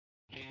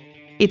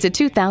It's a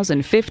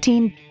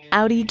 2015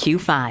 Audi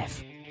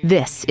Q5.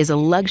 This is a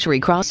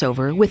luxury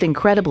crossover with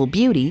incredible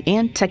beauty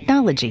and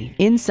technology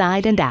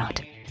inside and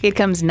out. It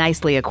comes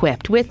nicely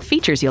equipped with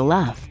features you'll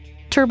love.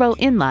 Turbo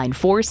inline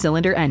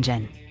 4-cylinder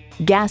engine,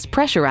 gas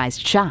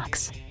pressurized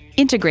shocks,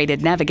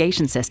 integrated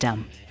navigation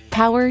system,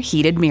 power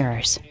heated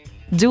mirrors,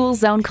 dual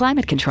zone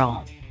climate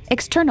control,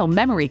 external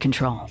memory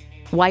control,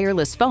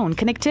 wireless phone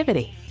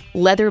connectivity,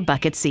 leather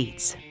bucket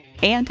seats,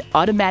 and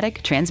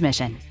automatic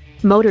transmission.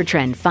 Motor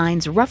Trend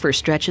finds rougher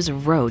stretches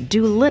of road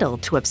do little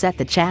to upset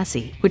the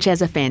chassis, which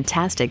has a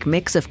fantastic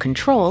mix of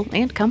control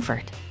and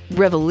comfort.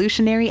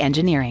 Revolutionary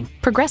engineering,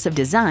 progressive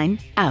design,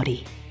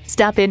 Audi.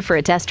 Stop in for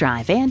a test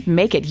drive and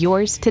make it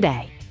yours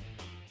today.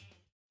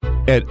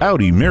 At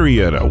Audi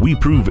Marietta, we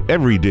prove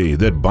every day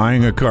that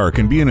buying a car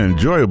can be an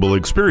enjoyable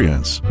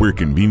experience. We're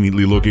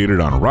conveniently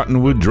located on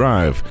Rottenwood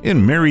Drive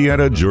in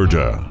Marietta,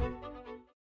 Georgia.